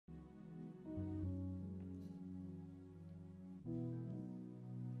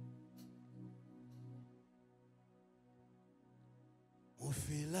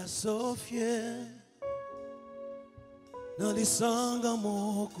Philosophie nalisanga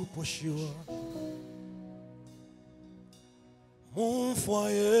mokuposhiwa mon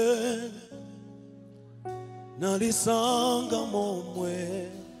foyer nalisanga momwe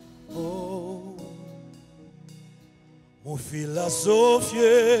oh mon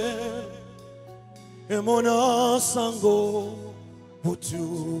philosophie et mon sango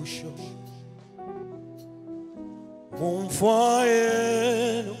putusho mon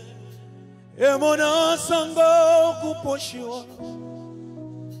foyer et mon sango kuposhiwa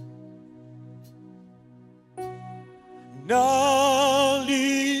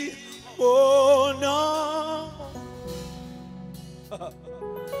nali ona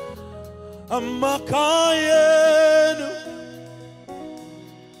amakayenu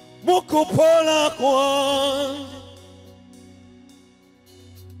mukupola kwan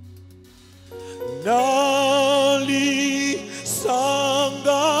nali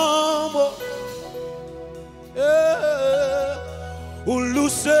sangamo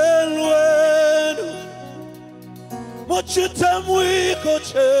uluselwenu mochitamwiko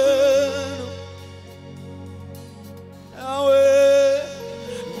chenu awe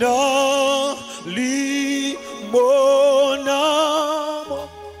nali monamo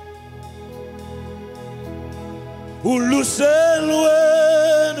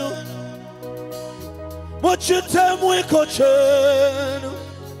uluselwenu mochitamwiko chenu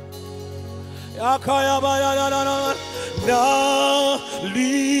yakayabaya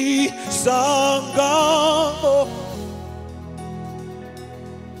nali sangamo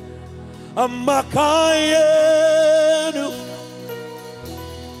amakayenu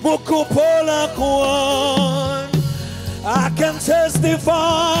mukupola kwan. I can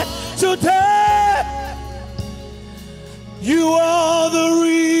testify today you are the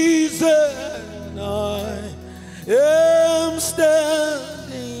reason I am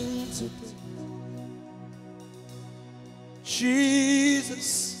standing today.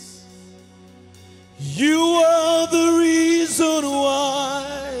 Jesus, you are the reason why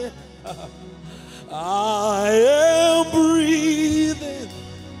I am breathing.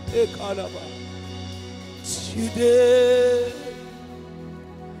 Today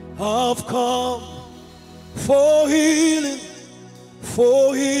I've come for healing,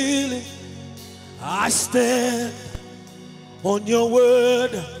 for healing. I stand on your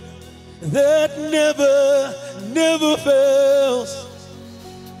word that never fails.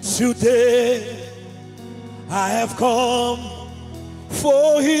 Today I have come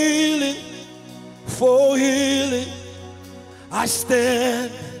for healing, for healing. I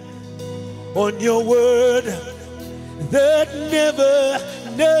stand on your word that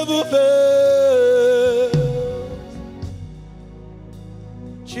never fails.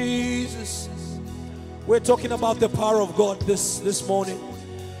 Jesus, we're talking about the power of God this morning.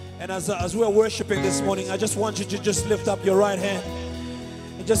 And as we're worshiping this morning, I just want you to just lift up your right hand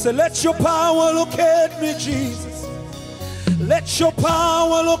and just say, let your power locate me, Jesus. Let your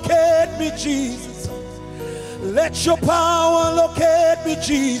power locate me, Jesus. Let your power locate me,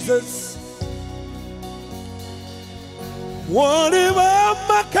 Jesus. Whatever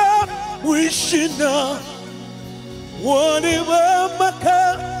my cup wishing now, whatever my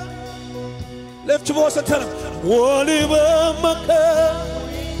cup. Lift your voice and tell him, whatever my cup,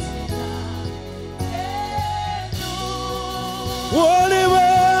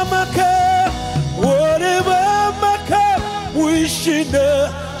 whatever my cup, whatever my cup wishing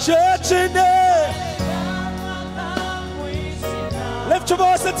now, church in there. Lift your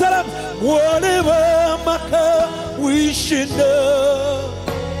voice and tell him, whatever my cup wishing now,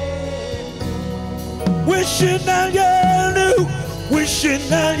 wishing now you knew, wishing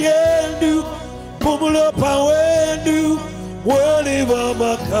now you knew, bubble up and when you, whatever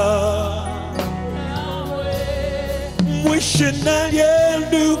my cup, wishing now you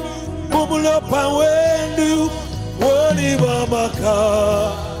knew, bubble up and when you, whatever my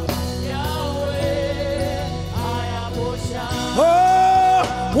cup. Oh,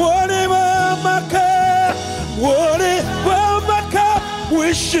 whatever my cup, whatever my cup,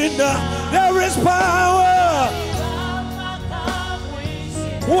 wishing there is power.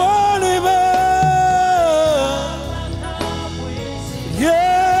 Whatever,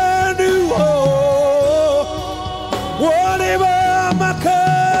 yeah, do oh, whatever my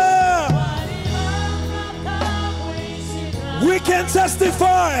cup, we can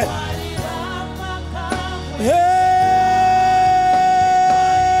testify. Hey.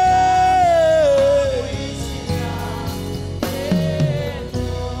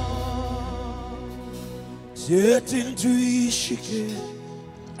 Get into Ishike,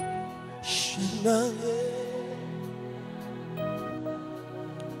 Shinale,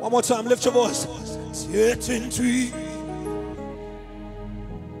 One more time, lift your voice. Int'l.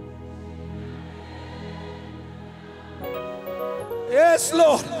 Yes,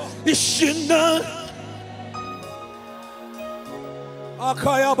 Lord. Ishina.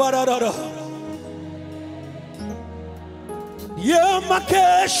 Akaya barada.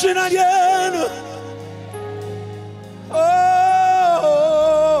 Yamakeshina yen.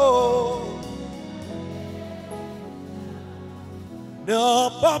 Oh. Na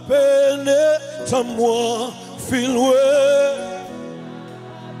papene tamwa filwe.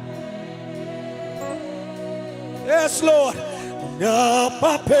 Yes, Lord. Na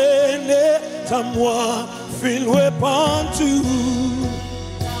papene tamwa filwe pantu.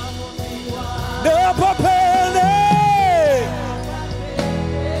 Na papene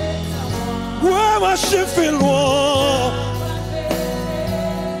wema shifilwa.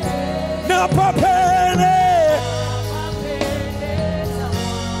 Na papene.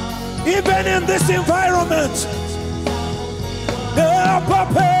 Even in this environment,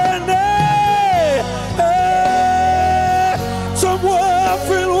 somewhere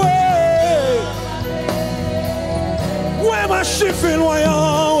feel way. Where my ship feel way.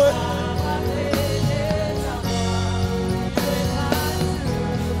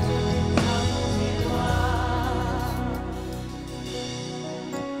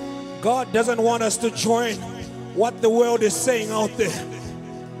 God doesn't want us to join what the world is saying out there.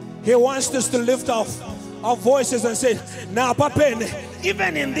 He wants us to lift our voices and say, "Now, Papa,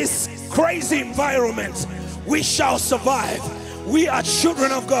 even in this crazy environment, we shall survive. We are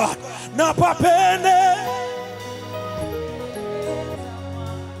children of God." Now, Papa,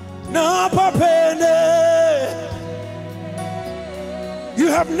 now, Papa, you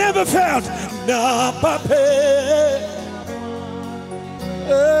have never failed. Now, Papa,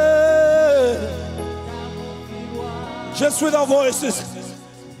 just with our voices.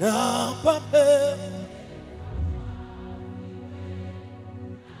 Now, Papa,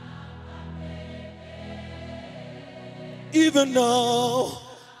 even now,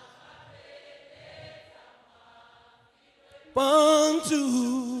 Bantu,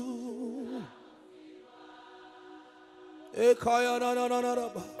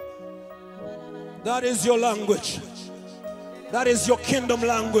 that is your language. That is your kingdom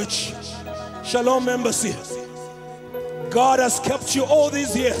language. Shalom Embassy. God has kept you all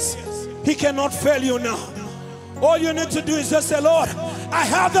these years. He cannot fail you now. All you need to do is just say, "Lord, I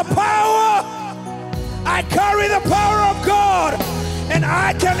have the power. I carry the power of God, and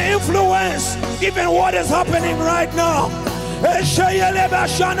I can influence even what is happening right now. I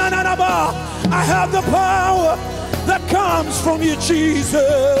have the power that comes from you,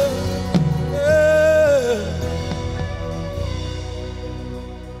 Jesus."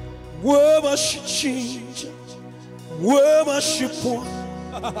 Where must she change? Where must she point?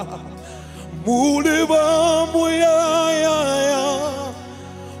 Muliva muyaya.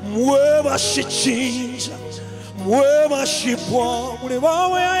 Where must she change? Where must she point? Muliva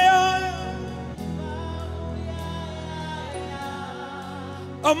muyaya.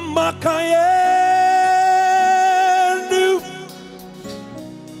 Amakayenu.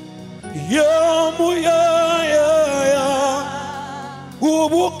 Ya muyaya.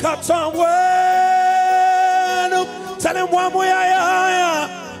 Ubukatawenu. Tell him one muyaya.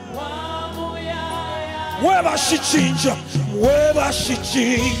 Where must she change? Where must she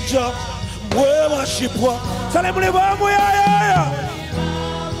change? Where must she point? Tell him one muyaya.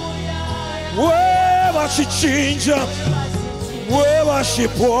 Where must she change? Where must she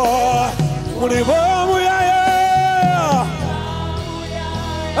point? One muyaya.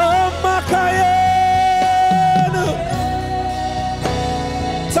 Amakayenu.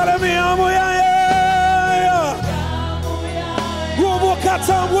 Tell him one muyaya.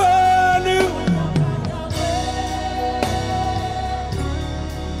 Ubukatawenu.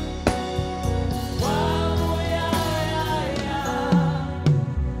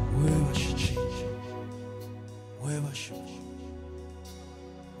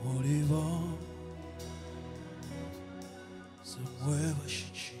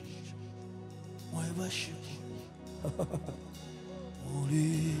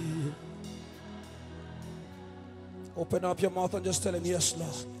 Open up your mouth and just tell him, "Yes,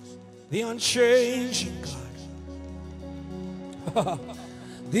 Lord." The unchanging God.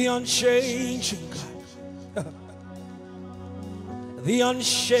 The unchanging God. The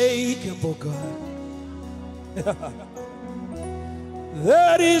unshakable God.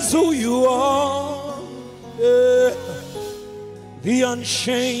 That is who you are. Yeah. The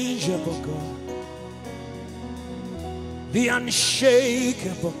unchangeable God. The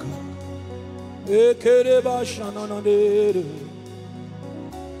unshakable God.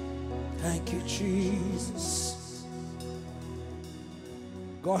 Thank you, Jesus.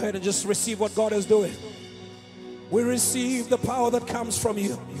 Go ahead and just receive what God is doing. We receive the power that comes from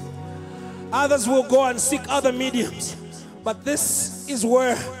you. Others will go and seek other mediums, but this is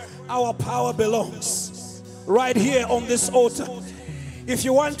where our power belongs, right here on this altar. If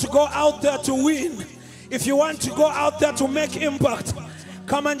you want to go out there to win, if you want to go out there to make impact,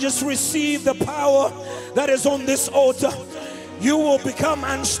 come and just receive the power that is on this altar. You will become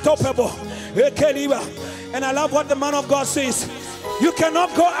unstoppable. And I love what the man of God says. You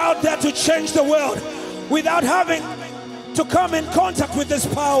cannot go out there to change the world without having to come in contact with this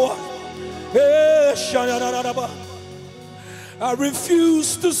power. I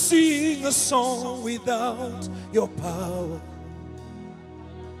refuse to sing a song without your power.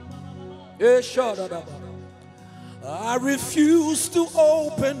 I refuse to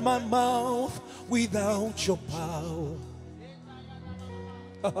open my mouth without your power.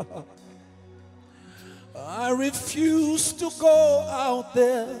 I refuse to go out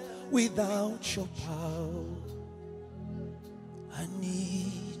there without your power. I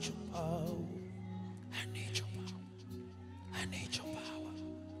need your power. I need your power. I need your power.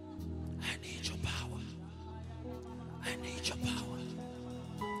 I need your power. I need your power.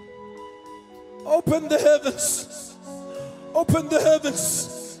 Open the heavens. Open the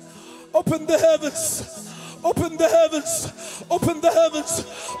heavens. Open the heavens. Open the heavens. Open the heavens.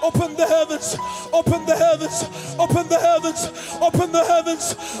 Open the heavens. Open the heavens. Open the heavens. Open the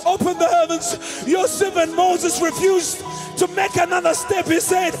heavens. Open the heavens. Joseph and Moses refused to make another step. He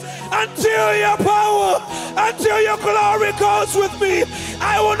said, until your power, until your glory goes with me,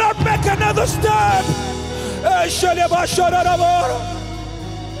 I will not make another step.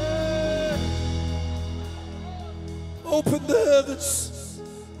 Open the heavens.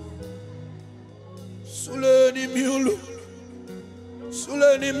 Suleni mulu.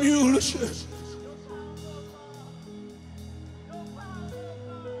 Suleni mulu.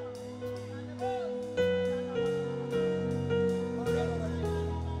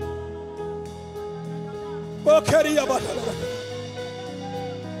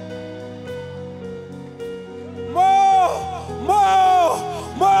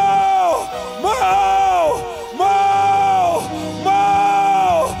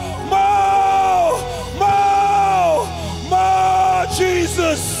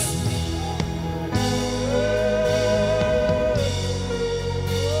 Jesus.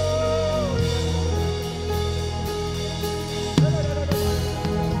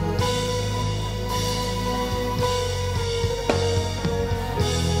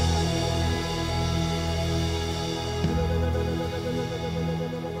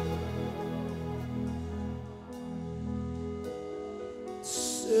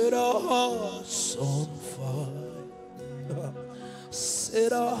 Set our hearts on fire.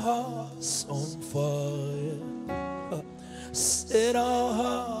 Set our hearts on fire. Set our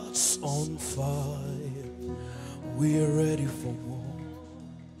hearts on fire. We're ready for more.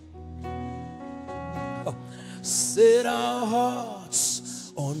 Set our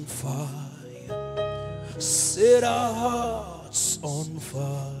hearts on fire. Set our hearts on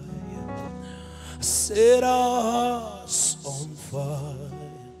fire. Set our hearts on fire.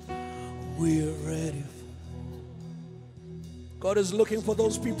 We're ready for more. God is looking for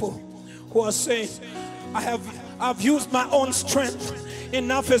those people who are saying, I've used my own strength.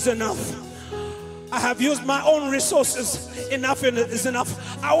 Enough is enough. I have used my own resources. Enough is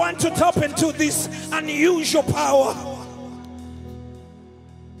enough. I want to tap into this unusual power.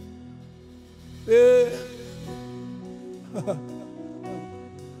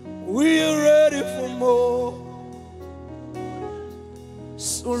 We're ready for more.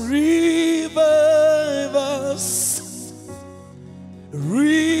 So revive us.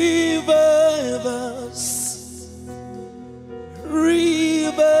 Revive us.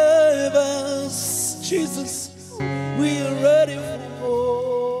 Revive us. Jesus, we are ready for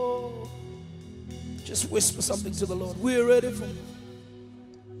more. Just whisper something to the Lord. We are ready for more.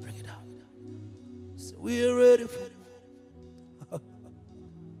 Bring it out. So we are ready for more.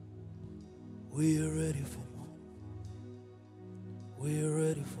 We are ready for more. We are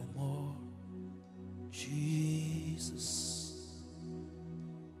ready for more. Jesus.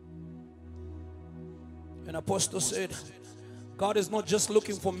 An apostle said, God is not just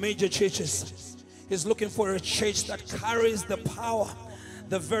looking for major churches. He's looking for a church that carries the power,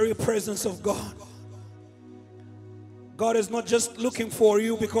 the very presence of God. God is not just looking for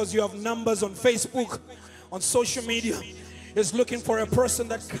you because you have numbers on Facebook, on social media. He's looking for a person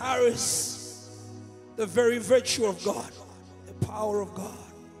that carries the very virtue of God, the power of God.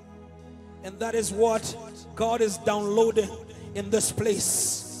 And that is what God is downloading in this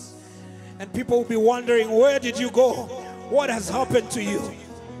place. And people will be wondering, where did you go? What has happened to you?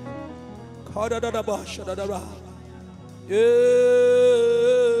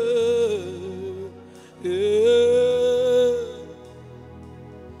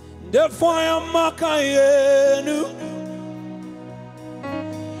 Therefore I am Makayenu.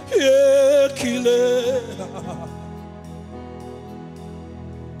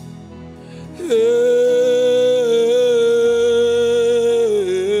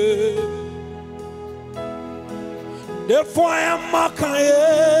 Therefore I am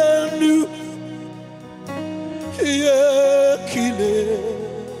Makayenu.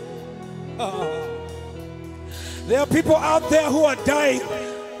 There are people out there who are dying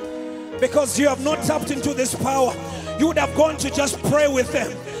because you have not tapped into this power. You would have gone to just pray with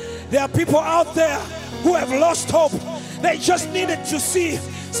them. There are people out there who have lost hope. They just needed to see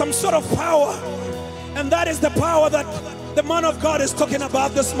some sort of power. And that is the power that the man of God is talking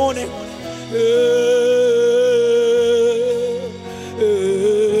about this morning.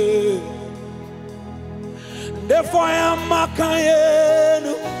 Therefore I am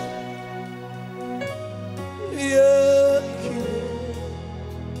Makayenu.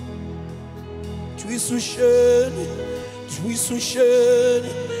 Twisusheni,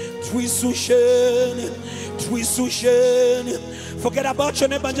 twisusheni, twisusheni, twisusheni. Forget about your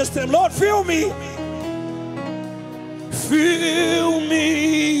neighbor and just tell him, Lord, fill me. Fill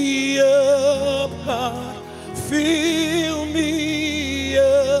me up, God. Fill me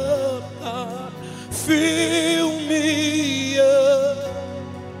up, God. Fill me up.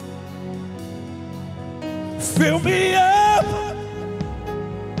 Fill me up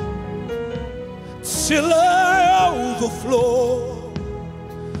till I overflow.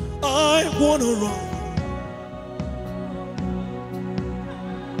 I wanna run.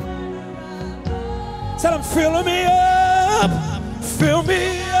 Tell him, fill me up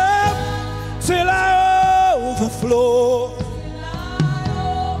till I overflow.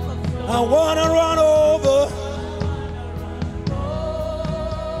 I wanna run over.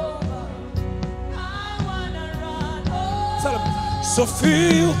 Tell him, so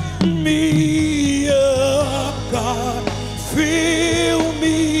fill me up, God. Fill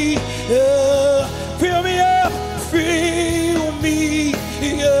me up. Fill me up. Fill me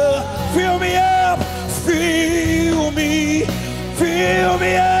up. Fill me up. Fill me. Fill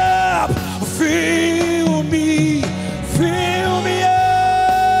me up. Fill me. Fill me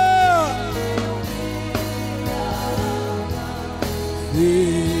up. Fill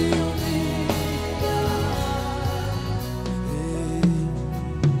me.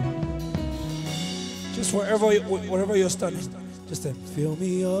 Just wherever you're standing, just say, fill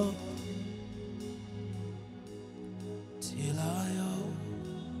me up till I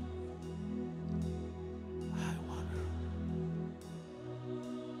wanna.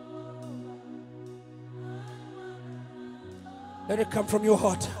 Let it come from your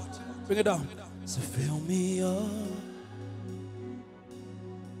heart. Bring it down. So fill me up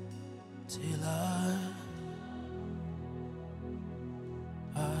till I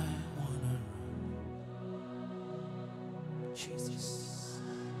wanna. Jesus.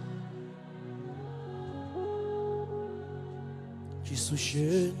 Jesus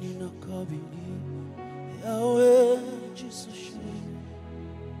sheni na kabini. Yahweh, Jesus sheni.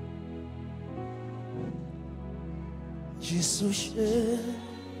 Jesus sheni.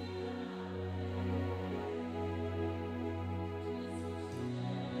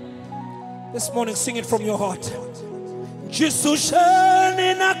 This morning, sing it from your heart. Jesus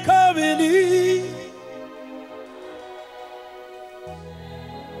sheni na kabini.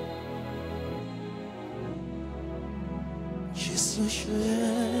 Jesus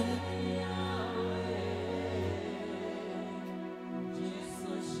sheni.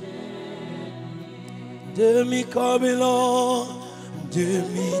 Demi kabila,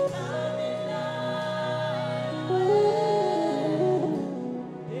 demi kabila.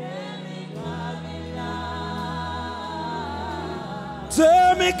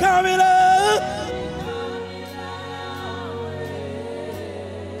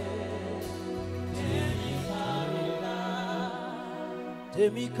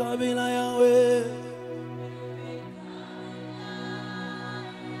 Demi kabila Yahweh.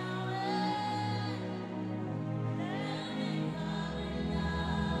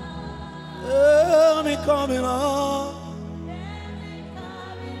 Demi kabila.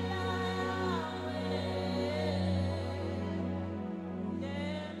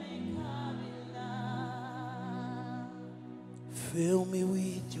 Fill me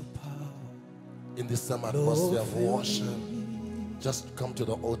with your power. In this same atmosphere of worship, just come to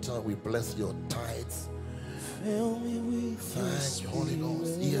the altar. We bless your tithes. Fill me with Thank you, Holy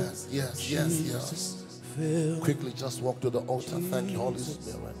Ghost. Yes, yes, yes, yes. Quickly just walk to the altar. Thank you, Holy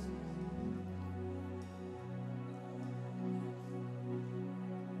Spirit.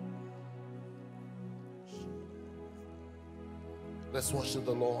 Let's worship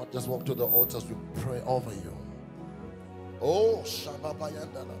the Lord. Just walk to the altar as we pray over you. Oh,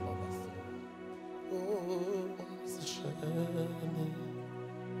 Shababayanda. Oh,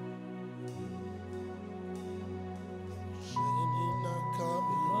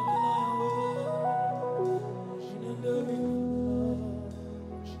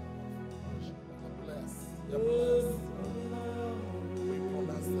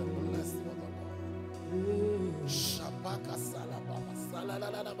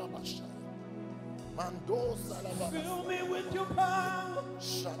 Fill me with your power.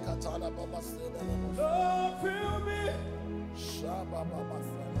 Lord, fill me.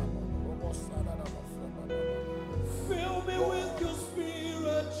 Fill me with your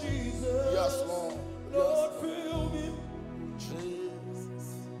spirit, Jesus. Yes, Lord. Lord, fill me.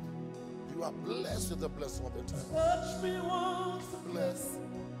 Jesus. You are blessed with the blessing of the time. Touch me once. Blessed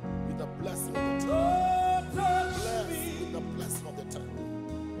with the blessing of the time. Lord, touch Blessed me. with the blessing of the time.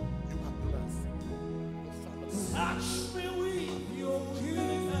 You are blessed. Your family. Touch me with your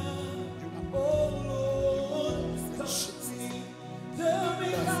healing hand. Oh Lord, touch me. Tell me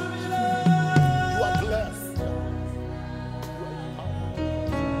how me love. You are blessed. You are empowered.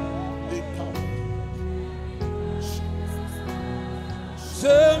 Empowered.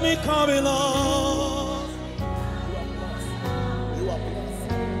 Tell me coming on. You are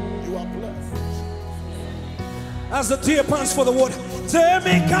blessed. You are blessed. As the tear pants for the water. Tell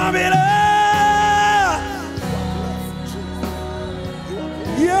me coming on.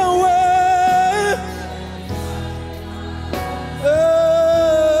 Yahweh.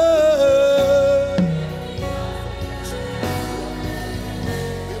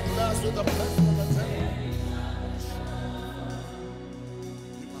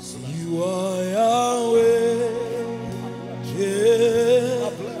 You are Yahweh. Yeah.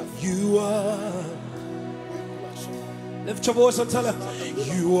 You are. Lift your voice and tell her,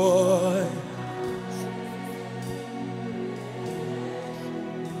 you are.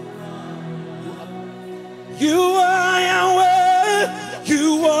 You are Yahweh.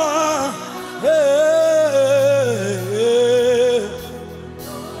 You are. Hey.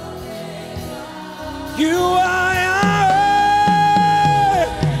 You are Yahweh.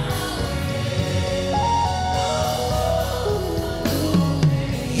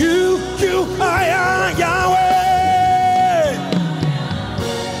 You are Yahweh.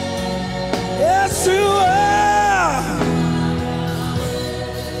 Yes, you are.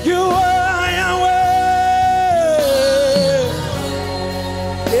 You are Yahweh.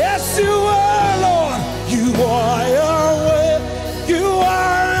 Yes, you are, Lord. You are Yahweh. You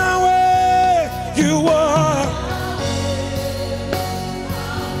are Yahweh. You are.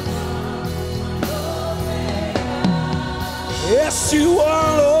 Yes, you are.